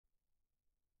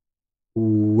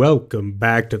welcome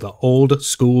back to the old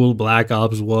school Black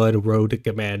Ops 1 Road to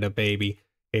Commander, baby.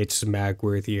 It's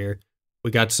Smackworth here.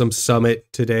 We got some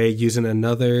Summit today using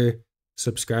another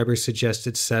subscriber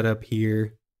suggested setup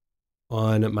here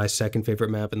on my second favorite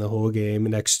map in the whole game,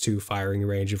 next to Firing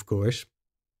Range, of course.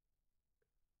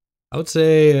 I would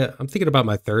say I'm thinking about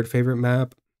my third favorite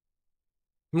map.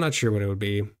 I'm not sure what it would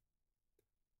be.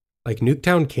 Like,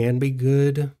 Nuketown can be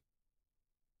good.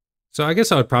 So I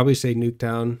guess I would probably say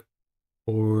Nuketown.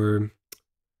 Or,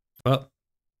 well,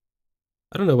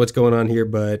 I don't know what's going on here,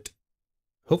 but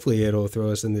hopefully it'll throw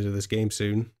us into this game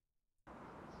soon.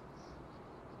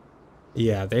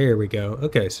 Yeah, there we go.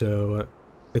 Okay, so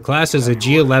the class is a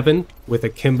G11 with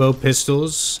akimbo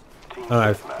pistols.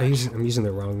 I'm using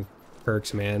the wrong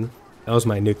perks, man. That was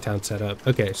my Nuketown setup.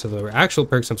 Okay, so the actual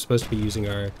perks I'm supposed to be using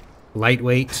are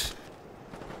Lightweight,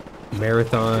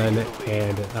 Marathon,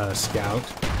 and Scout,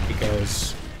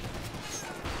 because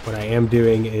what I am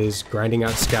doing is grinding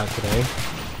out Scout today.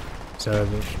 So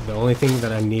the only thing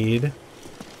that I need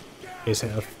is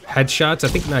headshots. I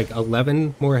think like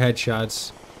 11 more headshots,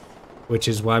 which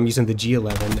is why I'm using the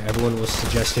G11. Everyone was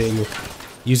suggesting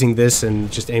using this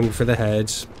and just aiming for the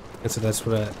heads, and so that's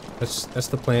what that's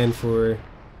the plan for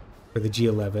the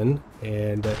G11.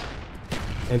 And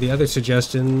the other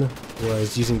suggestion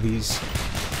was using these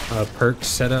perks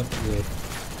set up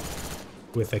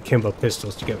with akimbo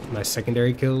pistols to get my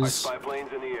secondary kills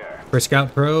for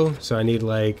Scout Pro. So I need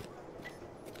like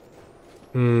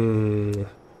I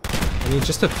need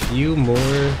just a few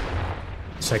more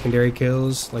secondary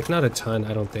kills, like not a ton,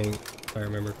 I don't think, if I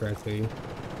remember correctly.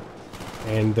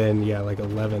 And then yeah, like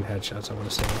 11 headshots, I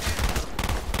want to say.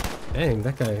 Dang,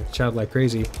 that guy shot like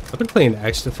crazy. I've been playing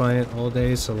X Defiant all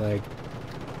day, so like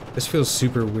this feels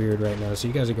super weird right now, so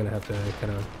you guys are gonna have to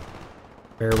kind of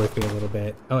bear with me a little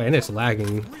bit. Oh, and it's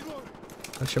lagging.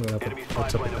 Not sure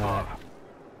what's up with that.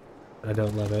 I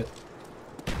don't love it.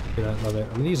 Do not love it.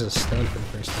 I'm gonna use a stun for the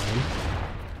first time.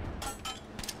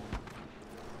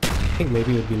 I think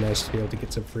maybe it would be nice to be able to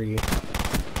get some free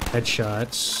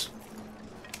headshots,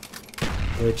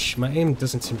 which my aim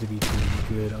doesn't seem to be too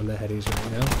good on the headies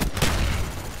right now.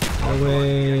 No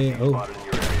way.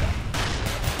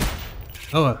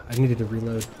 Oh, I needed to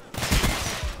reload.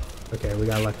 Okay, we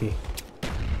got lucky.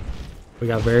 We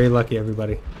got very lucky,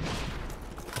 everybody.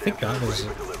 I think that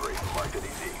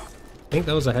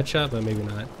was a headshot, but maybe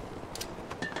not.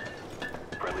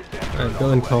 Alright,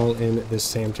 go and call in this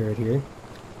SAM turret here.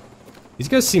 These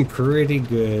guys seem pretty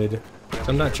good, so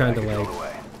I'm not trying to like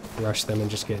rush them and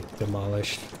just get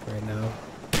demolished right now.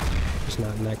 Just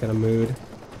not in that kind of mood.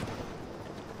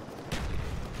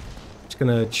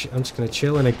 I'm just gonna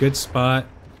chill in a good spot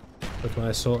with my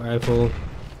assault rifle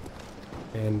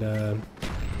and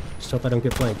just hope I don't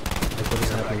get flanked. That's what is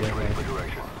happening right now.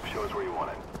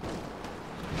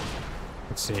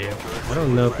 Let's see. I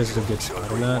don't know if this is a good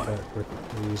spot or not, but we're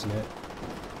using it.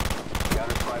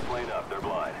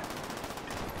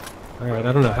 Alright,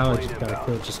 I don't know how I just got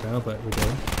killed just now, but we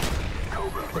did.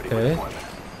 Okay.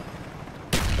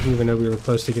 I didn't even know we were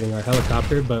close to getting our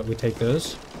helicopter, but we take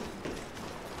those.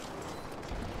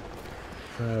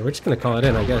 We're just gonna call it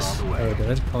in, I guess. Oh, did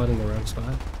I just call it in the wrong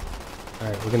spot?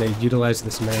 Alright, we're gonna utilize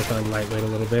this Marathon Lightweight a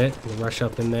little bit. We'll rush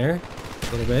up in there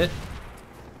a little bit.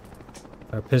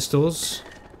 Our pistols.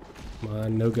 Come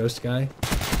on, no ghost guy.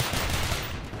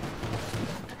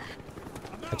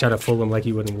 I try to fool him like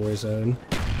he would in Warzone.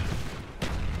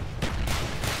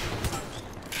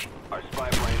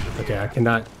 Okay, I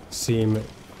cannot seem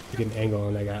to get an angle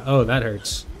on that guy. Oh, that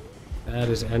hurts. That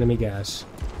is enemy gas.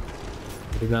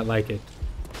 I do not like it.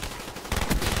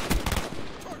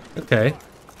 Okay.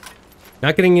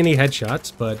 Not getting any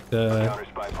headshots, but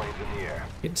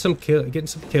getting some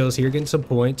kills here, getting some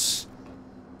points.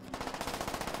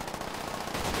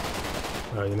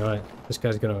 Oh, you know what? This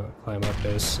guy's gonna climb up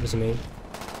this, isn't he?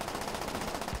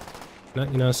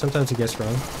 Not, you know, sometimes he gets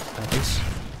wrong. Happens.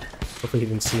 Hopefully he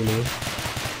didn't see me.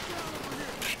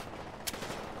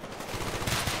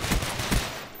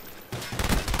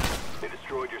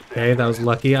 Okay, that was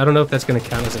lucky. I don't know if that's gonna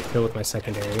count as a kill with my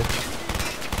secondary.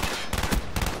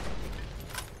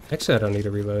 Actually, I don't need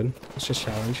to reload. Let's just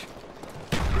challenge.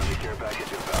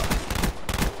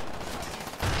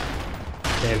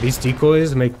 Man, these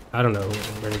decoys make... I don't know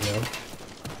where to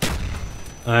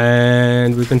go.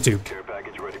 And we've been tubed.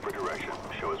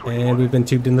 And we've been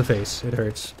tubed in the face. It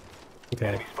hurts.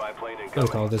 Okay. I'm gonna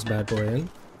call this bad boy in.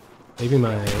 Maybe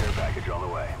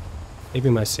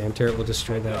my SAM turret will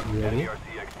destroy that UAV.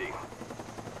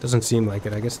 Doesn't seem like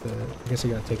it. I guess it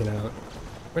got taken out.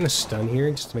 We're gonna stun here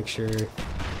just to make sure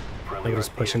nobody's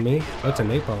pushing me. Oh, it's a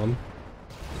napalm.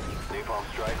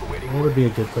 Where would be a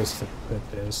good place to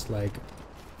put this? Like,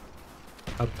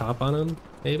 up top on him,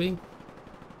 maybe?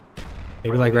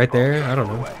 Maybe like right there? I don't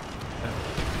know.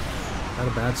 Not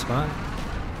a bad spot.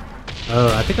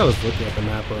 Oh, I think I was looking at the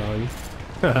map wrong.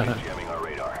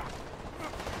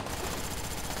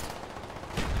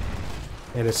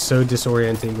 And it's so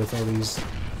disorienting with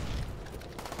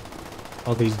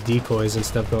all these decoys and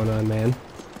stuff going on, man.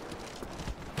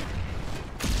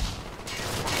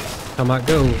 Come on,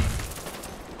 go.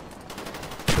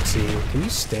 Let's see. Can you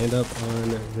stand up on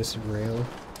this rail?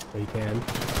 Oh, you can.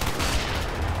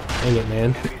 Dang it,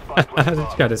 man.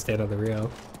 Just gotta stand on the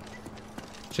rail.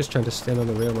 Just trying to stand on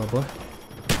the rail, my boy.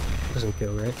 Doesn't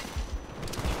kill, right?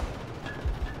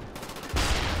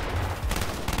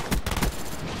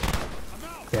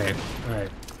 Okay, alright.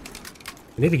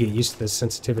 I need to get used to this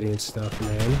sensitivity and stuff,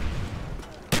 man.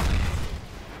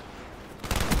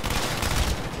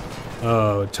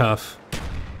 Oh, tough.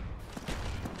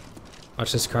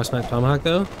 Watch this cross-mat tomahawk,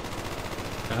 though.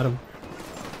 Got him.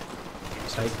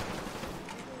 Psych.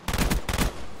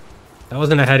 That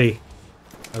wasn't a heady.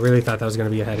 I really thought that was going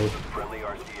to be a heady.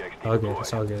 All good,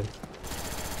 it's all good.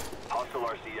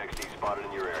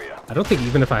 I don't think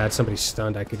even if I had somebody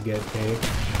stunned, I could get a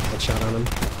headshot on him.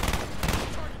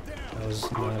 That was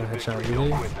not a headshot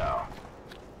either.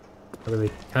 I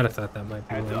really kind of thought that might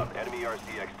be one.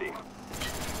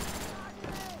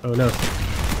 Oh no.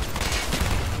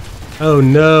 Oh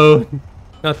no!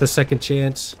 Not the second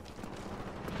chance.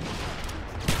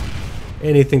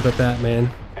 Anything but that,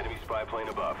 man. Enemy spy plane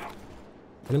above.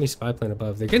 Enemy spy plane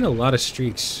above. They're getting a lot of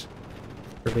streaks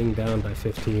for being down by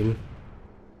 15.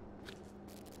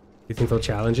 You think they'll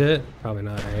challenge it? Probably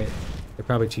not, right? They're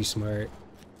probably too smart.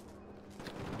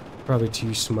 Probably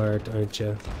too smart, aren't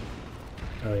you?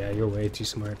 Oh yeah, you're way too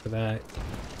smart for that.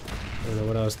 I don't know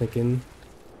what I was thinking.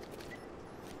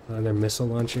 They're missile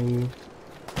launching.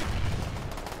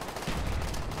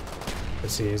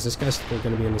 Let's see, is this guy still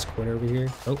going to be in this corner over here?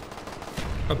 Oh,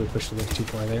 probably pushed a little too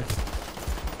far there.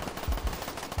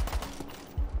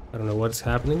 I don't know what's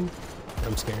happening.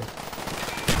 I'm scared.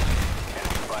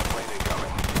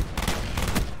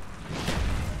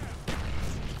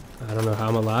 I don't know how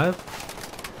I'm alive.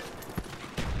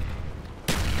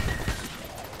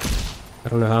 I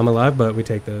don't know how I'm alive, but we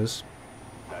take those.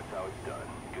 That's how it's done.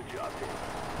 Good job, team.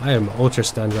 I am ultra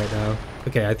stunned right now.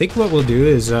 Okay, I think what we'll do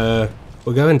is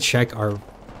we'll go and check our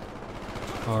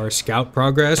scout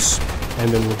progress,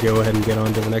 and then we'll go ahead and get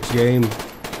on to the next game.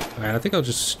 Alright, I think I'll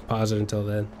just pause it until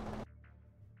then.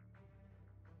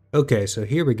 Okay, so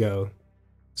here we go.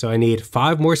 So I need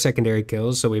 5 more secondary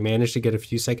kills, so we managed to get a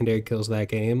few secondary kills that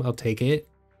game. I'll take it.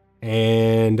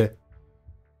 And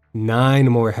 9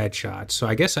 more headshots. So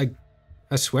I guess I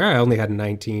swear I only had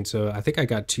 19, so I think I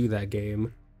got 2 that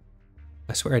game.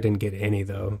 I swear I didn't get any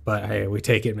though, but hey, we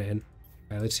take it, man.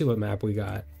 All right, let's see what map we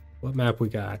got. What map we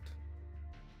got?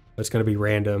 It's gonna be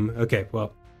random. Okay,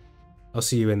 well, I'll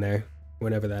see you in there,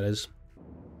 whenever that is.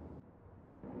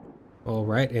 All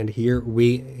right, and here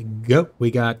we go.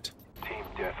 We got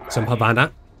some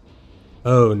Havana.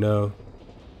 Oh no.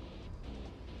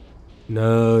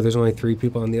 No, there's only 3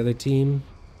 people on the other team.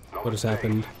 What has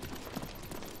happened?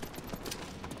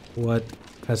 What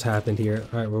has happened here?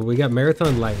 All right, well, we got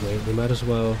Marathon Lightweight. We might as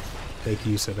well make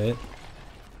use of it.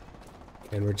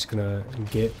 And we're just gonna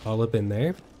get all up in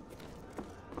there.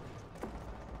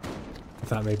 I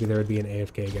thought maybe there would be an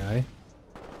AFK guy.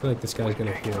 I feel like this guy's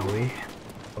gonna heal me.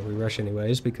 But we rush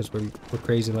anyways because we're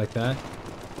crazy like that.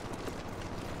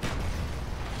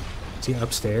 Is he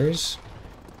upstairs?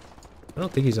 I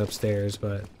don't think he's upstairs,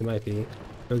 but he might be.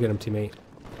 Go get him, teammate.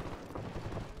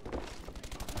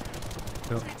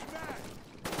 Nope.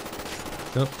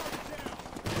 Nope.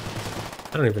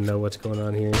 I don't even know what's going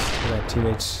on here. We got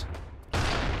teammates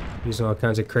using all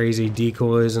kinds of crazy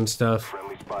decoys and stuff.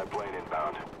 Friendly spy plane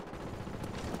inbound.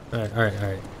 Alright, alright,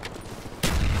 alright.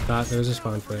 Thought there was a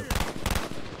spawn flip.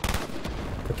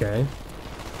 Okay.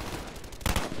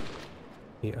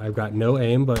 Yeah, I've got no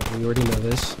aim, but we already know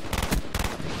this.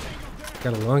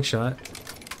 Got a long shot.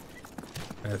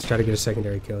 Alright, let's try to get a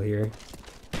secondary kill here.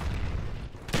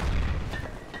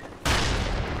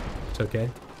 It's okay.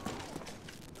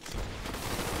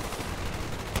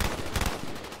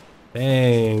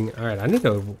 Dang. Alright, I need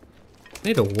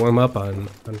to warm up on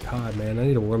COD, man. I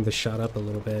need to warm the shot up a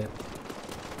little bit.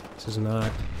 This is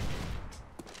not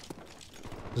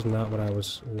what I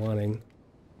was wanting.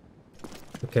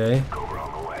 Okay.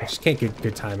 I just can't get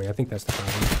good timing. I think that's the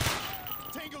problem.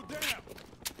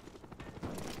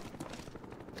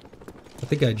 I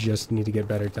think I just need to get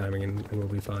better timing and we'll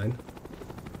be fine.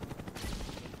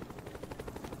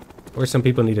 Or some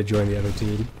people need to join the other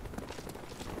team.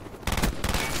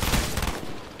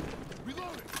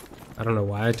 I don't know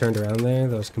why I turned around there.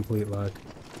 That was complete luck.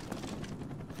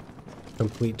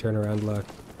 Complete turnaround luck.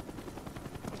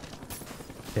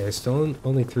 Okay, still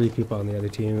only 3 people on the other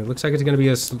team. It looks like it's going to be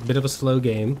a bit of a slow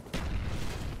game.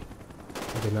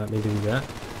 I did not mean to do that.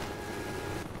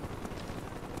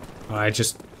 Oh, I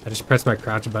just pressed my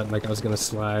crouch button like I was going to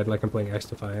slide, like I'm playing X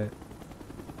Defiant.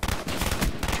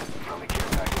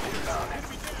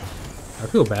 I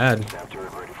feel bad.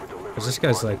 Because this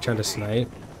guy's like trying to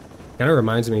snipe. Kind of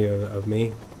reminds me of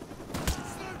me.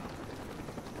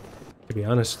 To be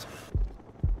honest.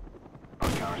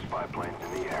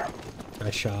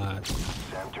 Nice shot.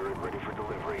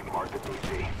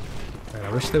 Alright,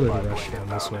 I wish they would rush down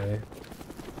this way.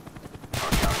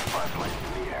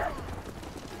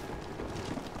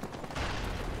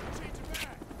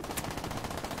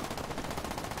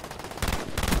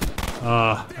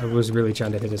 I was really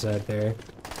trying to hit his head there.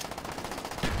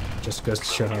 Just goes to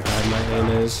show how bad my aim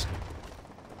is.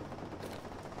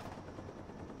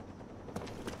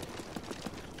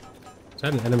 Is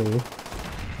that an enemy?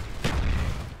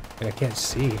 I can't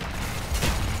see.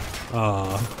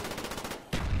 I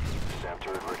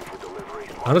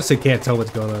honestly can't tell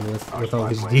what's going on with all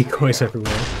these decoys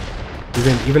everywhere.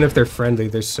 Even if they're friendly,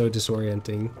 they're so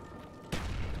disorienting.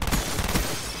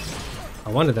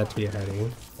 I wanted that to be a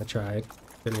heading. I tried.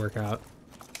 Didn't work out.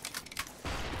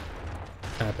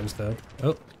 Happens though.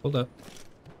 Oh, hold up.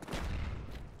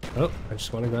 Oh, I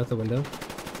just want to go out the window.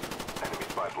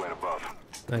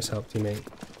 Nice help, teammate.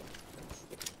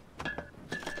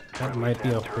 That might be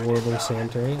a horrible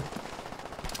sand turret.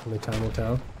 Only time will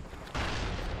tell.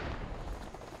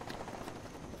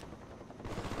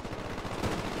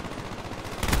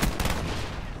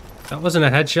 That wasn't a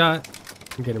headshot.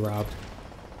 I'm getting robbed.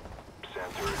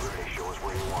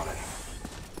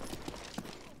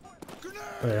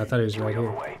 Wait, I thought he was right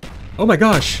here. Oh my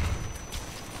gosh!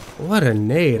 What a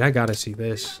nade. I gotta see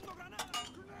this.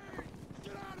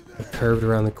 I curved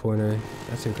around the corner.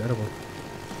 That's incredible.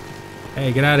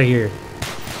 Hey, get out of here.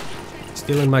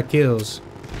 Stealing my kills.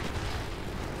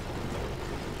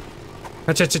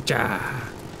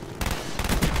 Ha-cha-cha-cha.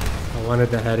 I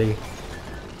wanted the heady.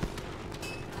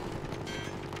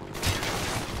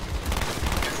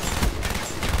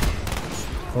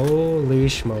 Holy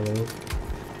schmoly.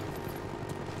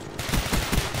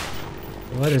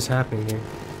 What is happening here?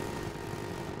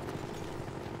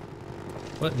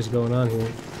 What is going on here?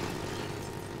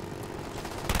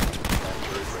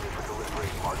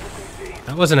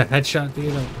 That wasn't a headshot,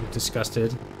 dude. I'm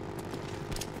disgusted.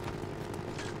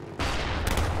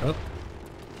 Oh.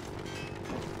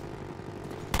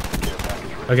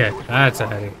 Okay, that's a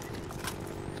heady.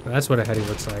 That's what a heady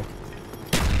looks like.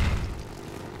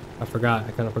 I forgot.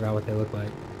 I kind of forgot what they look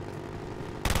like.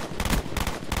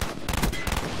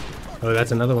 Oh,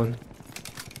 that's another one.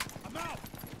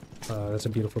 Oh, that's a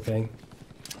beautiful thing.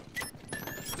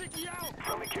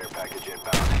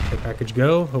 Care package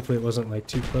go. Hopefully it wasn't like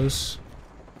too close.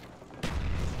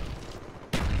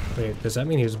 Wait, does that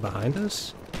mean he was behind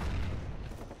us?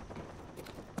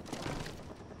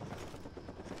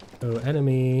 Oh,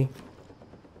 enemy.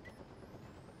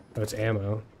 Oh, it's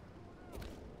ammo.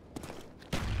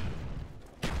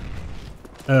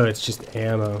 Oh, it's just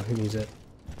ammo. Who needs it?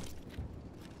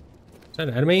 Is that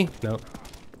an enemy? No.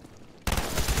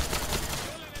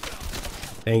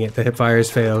 Dang it, the hipfire has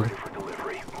failed.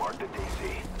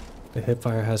 The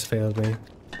hipfire has failed me.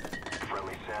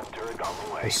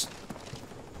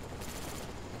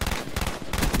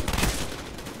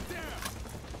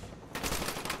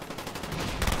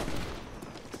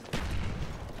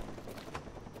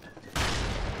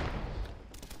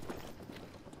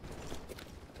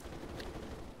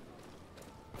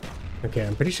 Okay,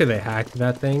 I'm pretty sure they hacked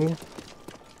that thing.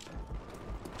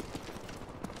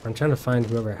 I'm trying to find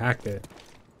whoever hacked it.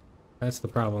 That's the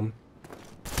problem.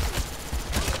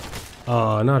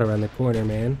 Oh, not around the corner,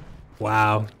 man.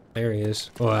 Wow, there he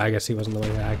is. Well, I guess he wasn't the one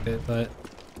who hacked it, but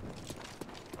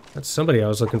that's somebody I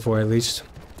was looking for at least.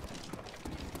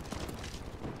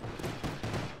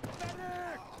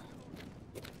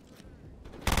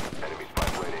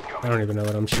 I don't even know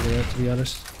what I'm shooting at, to be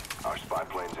honest. Our spy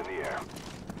plane's in the air.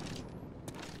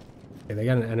 Okay, they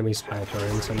got an enemy spy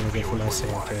plane, so I'm gonna go for my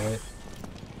sand turret.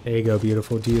 There you go,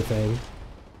 beautiful. Do your thing.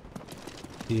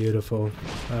 Beautiful.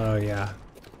 Oh, yeah.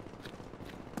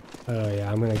 Oh,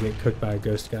 yeah. I'm gonna get cooked by a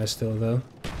ghost guy still, though.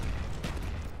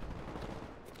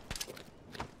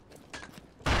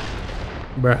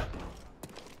 Bruh.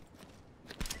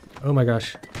 Oh my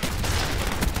gosh.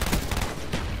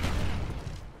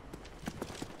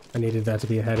 I needed that to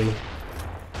be a heady.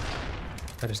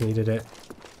 I just needed it.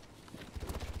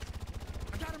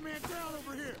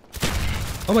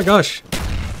 Oh my gosh!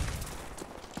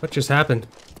 What just happened?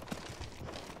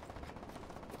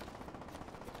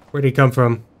 Where'd he come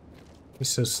from? He's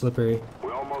so slippery.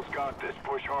 We almost got this.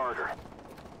 Push harder.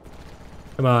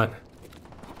 Come on.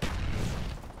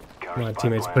 Come on,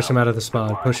 teammates. Push him out of the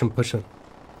spawn. Push him, push him.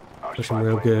 Push him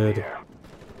real good.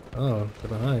 Oh, they're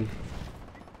behind.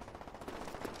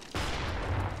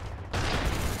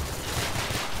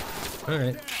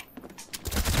 Alright.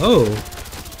 Oh!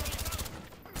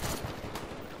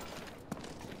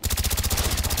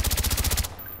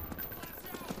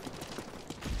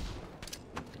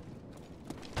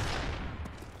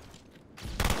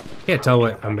 Can't tell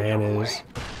what a man is.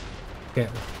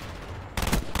 Can't.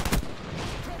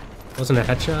 Wasn't a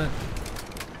headshot?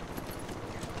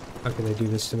 How can they do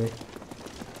this to me?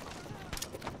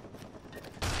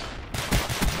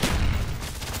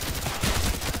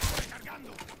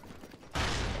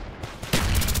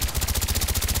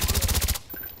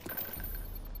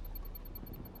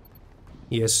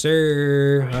 Yes,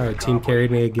 sir. Alright, team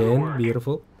carried me again.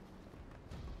 Beautiful.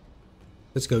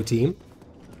 Let's go, team.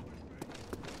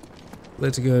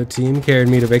 Let's go, team. Carried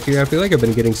me to victory. I feel like I've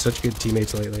been getting such good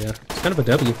teammates lately. Yeah. It's kind of a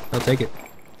W. I'll take it.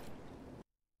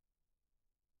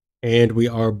 And we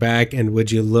are back, and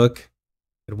would you look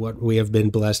at what we have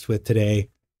been blessed with today.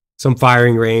 Some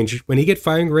firing range. When you get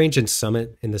firing range and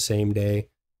summit in the same day,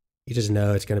 you just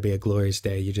know it's going to be a glorious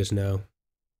day. You just know.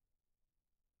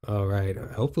 All right.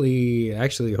 Hopefully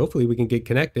we can get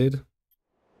connected.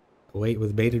 Wait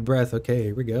with bated breath. Okay,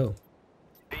 here we go.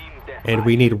 And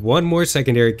we need one more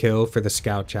secondary kill for the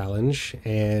scout challenge,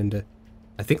 and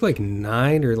I think like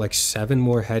 9 or like 7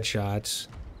 more headshots,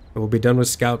 and we'll be done with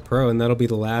Scout Pro, and that'll be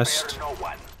the last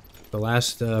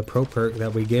pro perk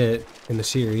that we get in the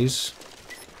series.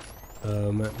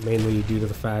 Mainly due to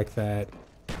the fact that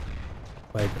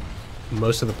like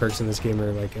most of the perks in this game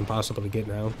are like impossible to get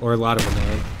now, or a lot of them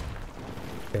are.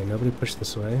 Okay, nobody pushed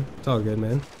this way. It's all good,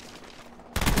 man.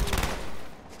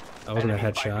 That wasn't a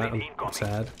headshot. I'm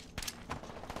sad.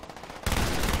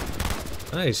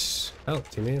 Nice. Help,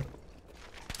 teammate. I'm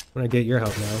gonna get your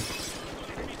help now.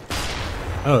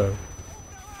 Oh.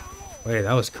 Wait,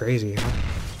 that was crazy.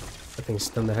 That thing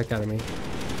stunned the heck out of me.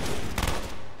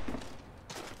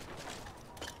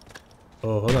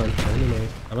 Oh, hold on.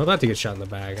 I'm about to get shot in the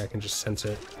back. I can just sense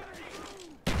it.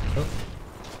 Oh.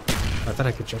 I thought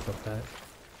I could jump up that.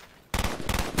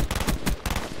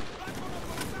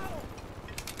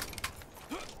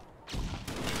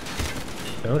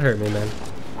 Don't hurt me, man.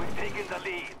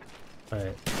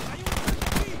 Alright.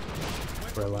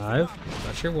 We're alive.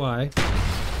 Not sure why.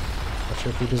 Not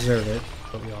sure if we deserve it,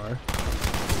 but we are.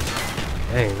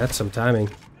 Dang, that's some timing.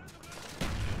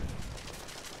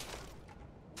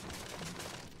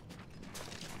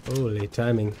 Holy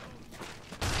timing.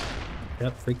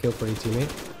 Yep, free kill for you, teammate.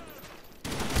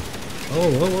 Oh,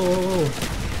 whoa, whoa, whoa, whoa.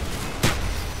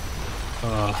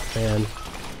 Oh, man.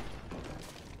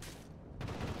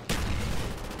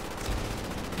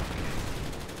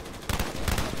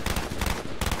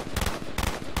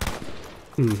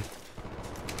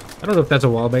 I don't know if that's a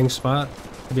wallbang spot.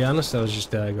 To be honest, I was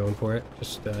just going for it,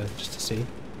 just to see.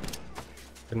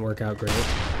 Didn't work out great.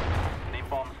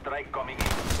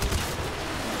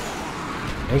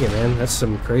 Dang it, man! That's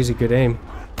some crazy good aim.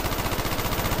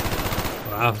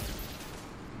 Wow,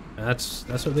 that's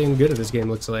what being good at this game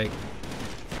looks like.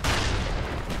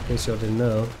 In case y'all didn't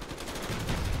know,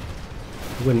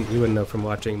 you wouldn't know from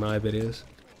watching my videos.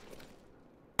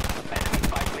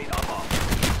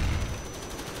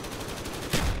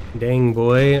 Dang,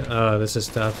 boy. Oh, this is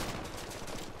tough.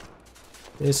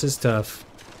 This is tough.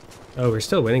 Oh, we're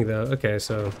still winning, though. Okay,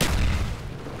 so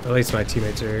at least my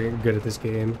teammates are good at this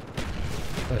game.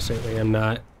 I certainly am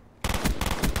not.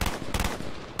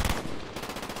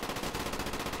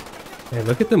 Man,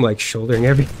 look at them, like, shouldering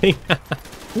everything.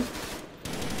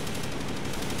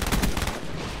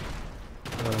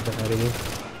 Oh, daddy.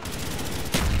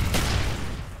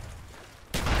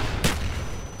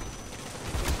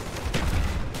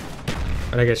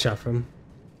 Where'd I get shot from?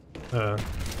 I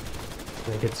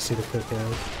get to see the clip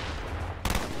now.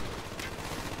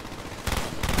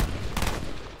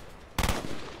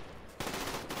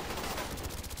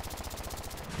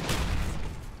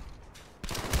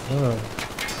 Oh.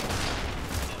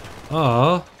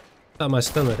 Oh. Thought my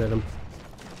stomach hit him.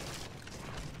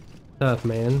 Tough,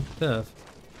 man. Tough.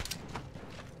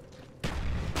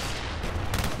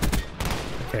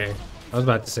 Okay. I was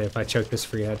about to say, if I choke this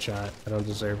free headshot, I don't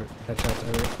deserve it. Headshot's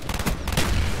over.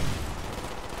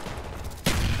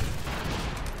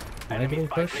 Am I getting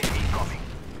pushed?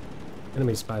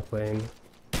 Enemy spy plane.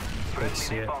 Let's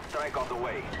see it.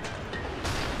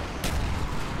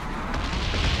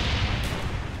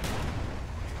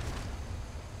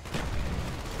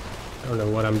 don't know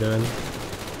what I'm doing.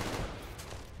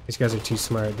 These guys are too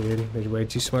smart, dude. They're way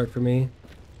too smart for me.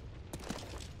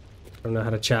 I don't know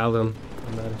how to challenge them. I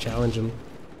don't know how to challenge them.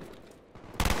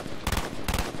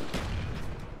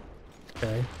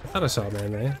 Okay. I thought I saw a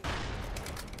man there.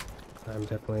 I'm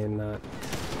definitely not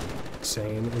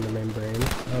sane in the membrane.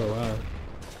 Oh, wow.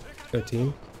 Go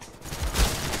team.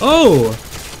 Oh!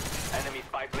 Enemy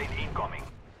spy plane incoming.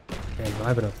 Man,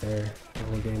 vibing up there. The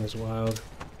whole game is wild.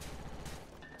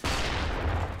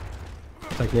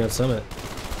 It's like me on Summit.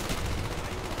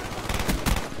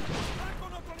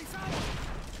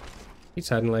 He's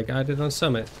hiding like I did on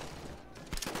Summit.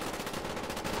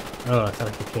 Oh, I thought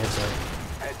I could cancel it.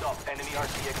 Heads up, enemy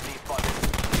RCXD spotted.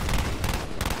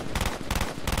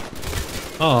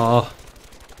 Oh,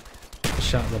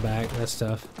 shot in the back. That's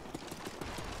tough.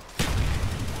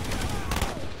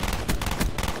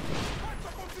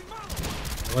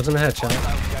 It wasn't a headshot.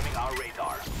 Jamming our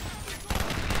radar.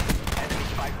 Enemy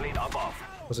spy plane above.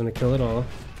 Wasn't a kill at all.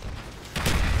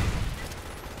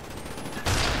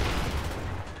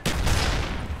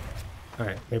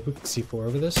 Alright, maybe we can C4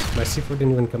 over this. My C4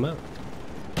 didn't even come out.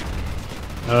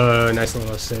 Oh, nice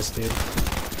little assist, dude.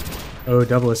 Oh,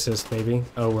 double assist, baby.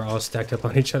 Oh, we're all stacked up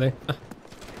on each other.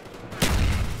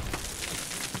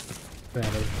 I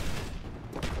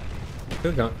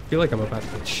feel like I'm about to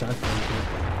get shot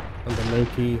on the low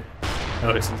key.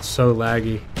 Oh, it's so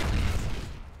laggy.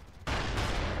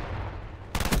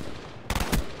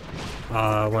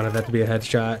 I wanted that to be a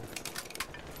headshot.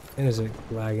 And is it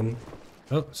lagging?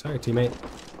 Oh, sorry, teammate.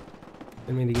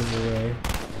 Didn't mean to get in your way.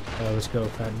 Let's go,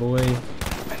 fat boy.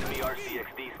 Enemy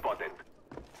RCXD spotted.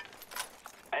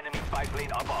 Enemy spy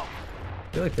plane above.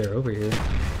 I feel like they're over here.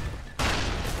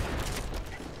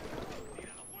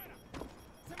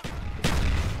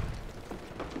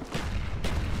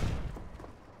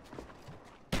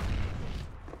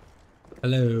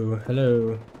 Hello,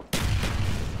 hello.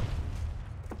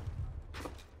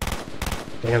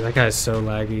 Damn, that guy's so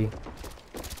laggy.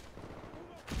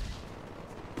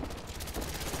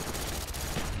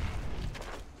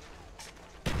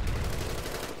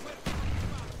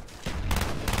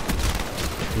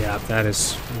 Yeah, that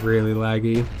is really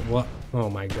laggy. What? Oh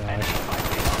my gosh.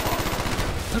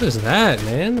 What is that,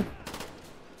 man?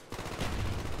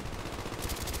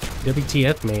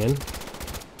 WTF, man.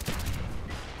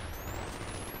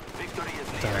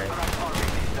 Sorry.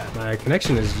 My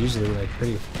connection is usually like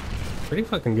pretty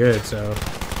fucking good, so.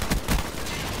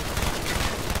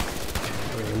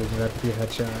 Wait, let me do that to be a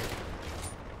headshot.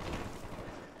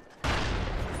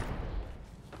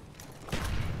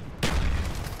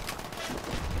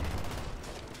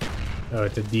 Oh,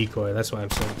 it's a decoy. That's why I'm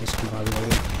so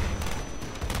discombobulated.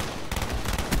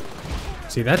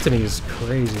 See, that to me is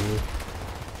crazy.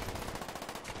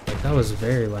 Like, that was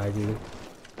very laggy.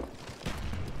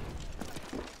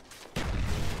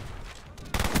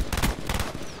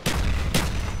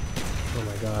 Oh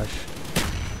my gosh.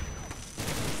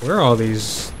 Where are all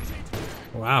these?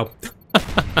 Wow.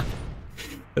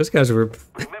 Those guys were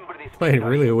playing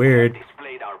really weird.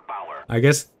 I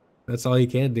guess that's all you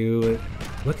can do.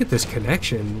 Look at this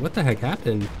connection. What the heck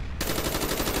happened?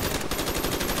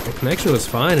 The connection was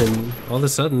fine, and all of a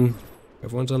sudden,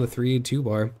 everyone's on the 3 and 2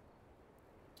 bar.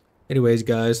 Anyways,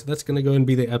 guys, that's gonna go and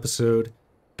be the episode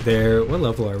there. What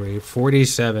level are we?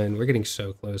 47. We're getting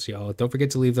so close, y'all. Don't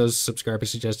forget to leave those subscriber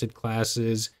suggested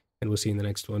classes, and we'll see you in the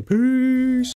next one. Peace!